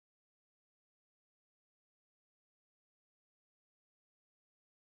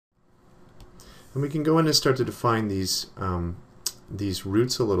And we can go in and start to define these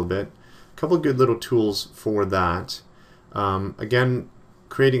roots a little bit. A couple of good little tools for that. Again,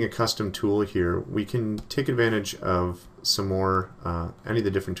 creating a custom tool here, we can take advantage of some more, any of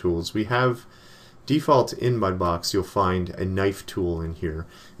the different tools. We have default in Mudbox, you'll find a knife tool in here.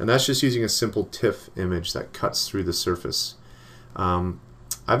 And that's just using a simple TIFF image that cuts through the surface.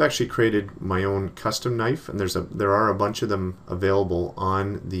 I've actually created my own custom knife, and there are a bunch of them available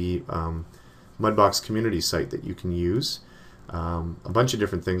on the Mudbox community site that you can use. A bunch of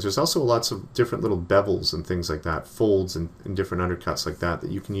different things. There's also lots of different little bevels and things like that, folds and different undercuts like that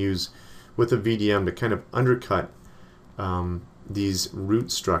you can use with a VDM to kind of undercut these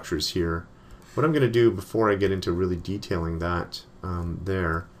root structures here. What I'm going to do before I get into really detailing that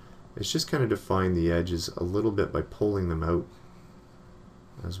there is just kind of define the edges a little bit by pulling them out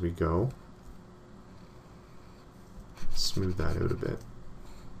as we go. Smooth that out a bit.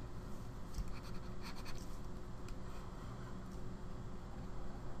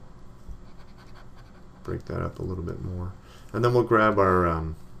 Break that up a little bit more. And then we'll grab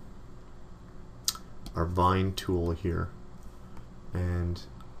our vine tool here. And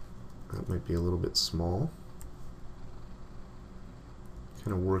that might be a little bit small.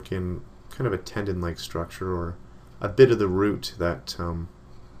 Kind of work in kind of a tendon-like structure, or a bit of the root that a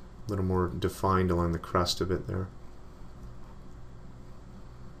little more defined along the crust of it there.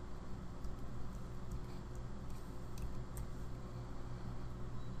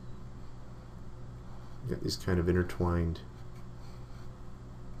 Get these kind of intertwined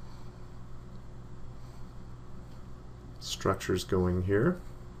structures going here.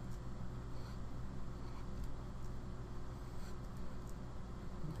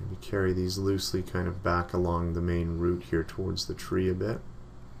 Maybe carry these loosely kind of back along the main root here towards the tree a bit.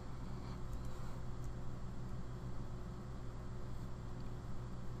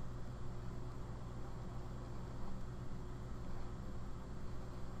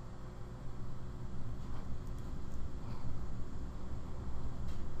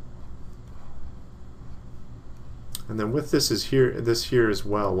 And then with this here as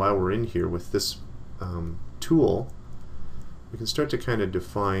well, while we're in here with this tool, we can start to kind of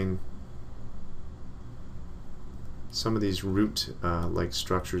define some of these root like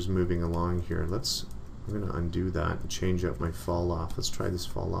structures moving along here. I'm going to undo that and change up my fall off. Let's try this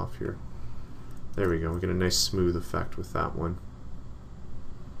fall off here. There we go. We get a nice smooth effect with that one.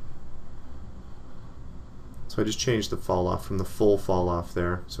 So I just changed the fall off from the full fall off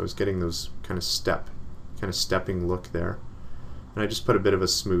there. So I was getting those kind of stepping look there. And I just put a bit of a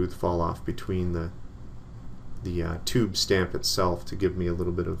smooth fall off between the tube stamp itself to give me a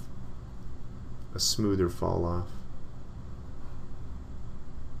little bit of a smoother fall off.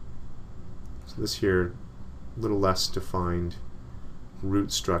 So this here, a little less defined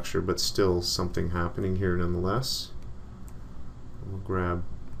root structure, but still something happening here nonetheless. We'll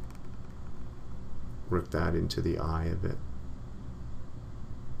work that into the eye a bit,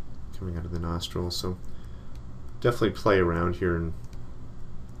 coming out of the nostril. So definitely play around here and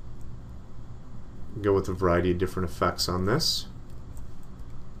go with a variety of different effects on this.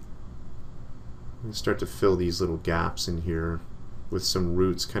 And start to fill these little gaps in here with some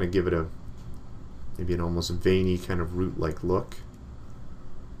roots, kind of give it maybe an almost veiny kind of root-like look.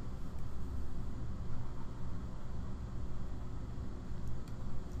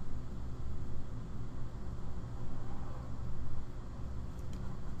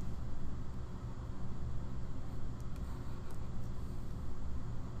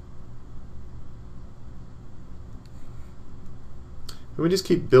 And we just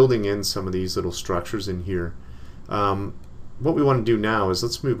keep building in some of these little structures in here. What we want to do now is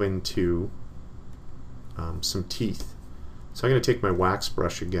let's move into some teeth. So I'm going to take my wax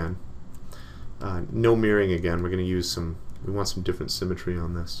brush again. No mirroring again. We're going to use we want some different symmetry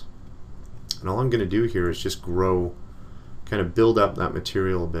on this. And all I'm going to do here is just kind of build up that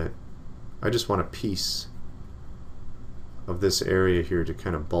material a bit. I just want a piece of this area here to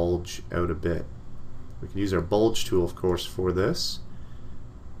kind of bulge out a bit. We can use our bulge tool, of course, for this.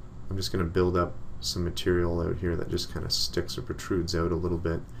 I'm just going to build up some material out here that just kind of sticks or protrudes out a little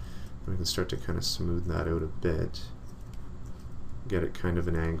bit. And we can start to kind of smooth that out a bit. Get it kind of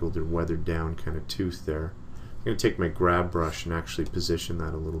an angled or weathered down kind of tooth there. I'm going to take my grab brush and actually position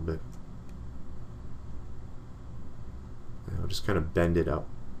that a little bit. And I'll just kind of bend it up.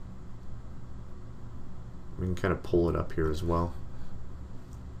 We can kind of pull it up here as well.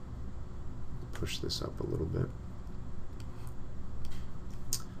 Push this up a little bit.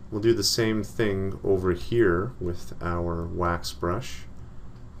 We'll do the same thing over here with our wax brush.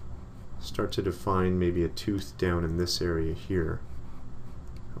 Start to define maybe a tooth down in this area here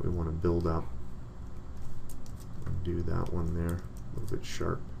that we want to build up. do that one there a little bit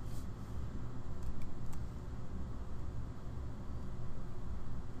sharp.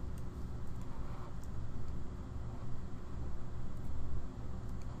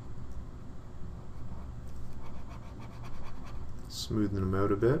 Smoothing them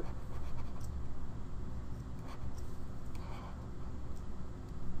out a bit.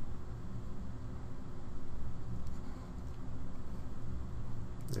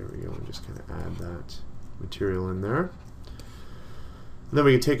 There we go, and just kind of add that material in there. And then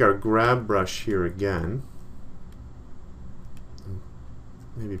we can take our grab brush here again, and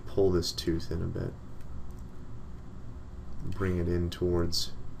maybe pull this tooth in a bit. Bring it in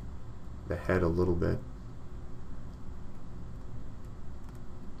towards the head a little bit.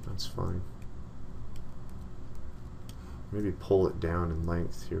 That's fine. Maybe pull it down in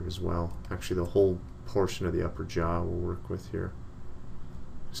length here as well. Actually, the whole portion of the upper jaw will work with here.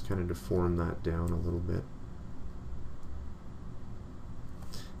 Just kind of deform that down a little bit.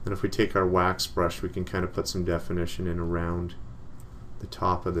 And if we take our wax brush, we can kind of put some definition in around the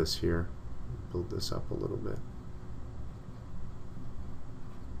top of this here. Build this up a little bit.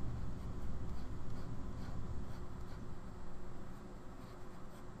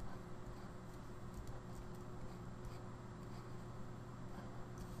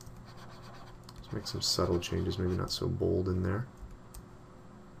 Let's make some subtle changes, maybe not so bold in there.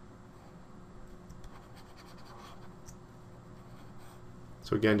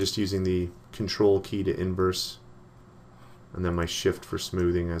 So again, just using the control key to inverse, and then my shift for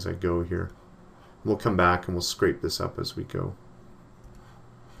smoothing as I go here. We'll come back and we'll scrape this up as we go.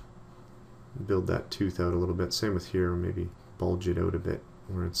 Build that tooth out a little bit. Same with here, maybe bulge it out a bit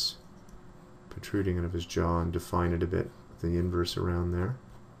where it's protruding out of his jaw, and define it a bit with the inverse around there.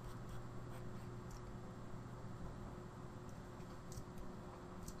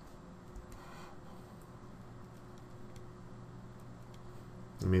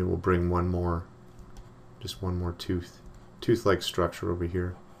 And maybe we'll bring just one more tooth-like structure over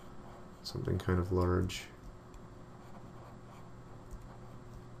here. Something kind of large.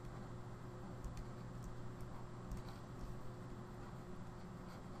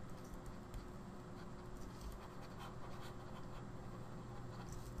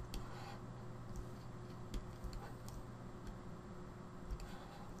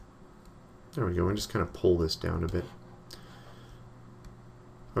 There we go, and just kind of pull this down a bit.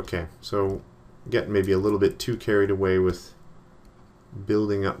 Okay, so getting maybe a little bit too carried away with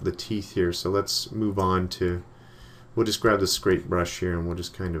building up the teeth here, so let's move on to, we'll just grab the scrape brush here and we'll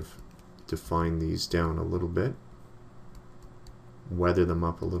just kind of define these down a little bit, weather them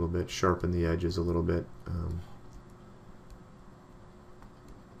up a little bit, sharpen the edges a little bit,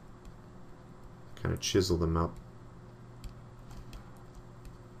 kind of chisel them up.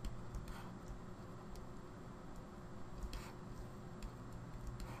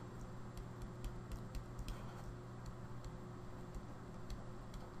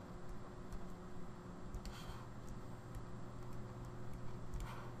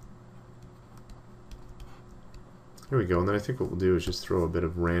 There we go, and then I think what we'll do is just throw a bit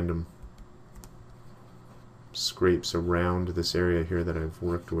of random scrapes around this area here that I've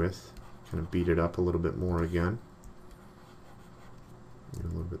worked with. Kind of beat it up a little bit more again. Get a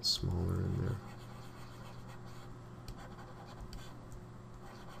little bit smaller in there.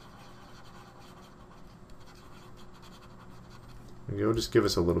 There we go, just give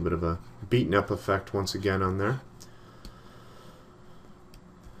us a little bit of a beaten up effect once again on there.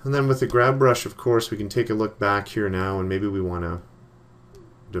 And then with the grab brush, of course, we can take a look back here now, and maybe we want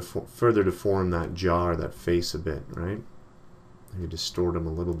to further deform that jaw or that face a bit, right? Maybe distort them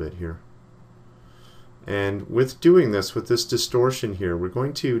a little bit here. And with doing this, with this distortion here, we're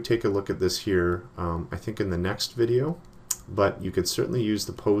going to take a look at this here, I think in the next video, but you could certainly use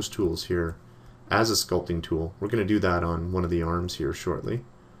the pose tools here as a sculpting tool. We're going to do that on one of the arms here shortly.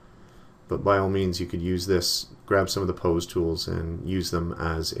 But by all means, you could use this, grab some of the pose tools and use them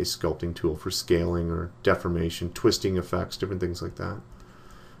as a sculpting tool for scaling or deformation, twisting effects, different things like that.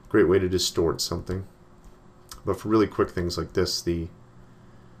 Great way to distort something. But for really quick things like this, the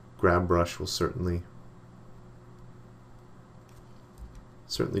grab brush will certainly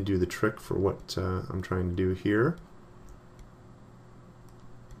do the trick for what I'm trying to do here.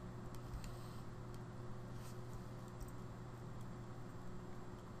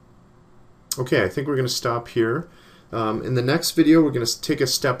 Okay, I think we're going to stop here. In the next video, we're going to take a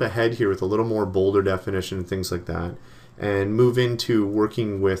step ahead here with a little more bolder definition and things like that, and move into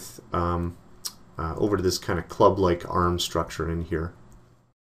working with over to this kind of club-like arm structure in here.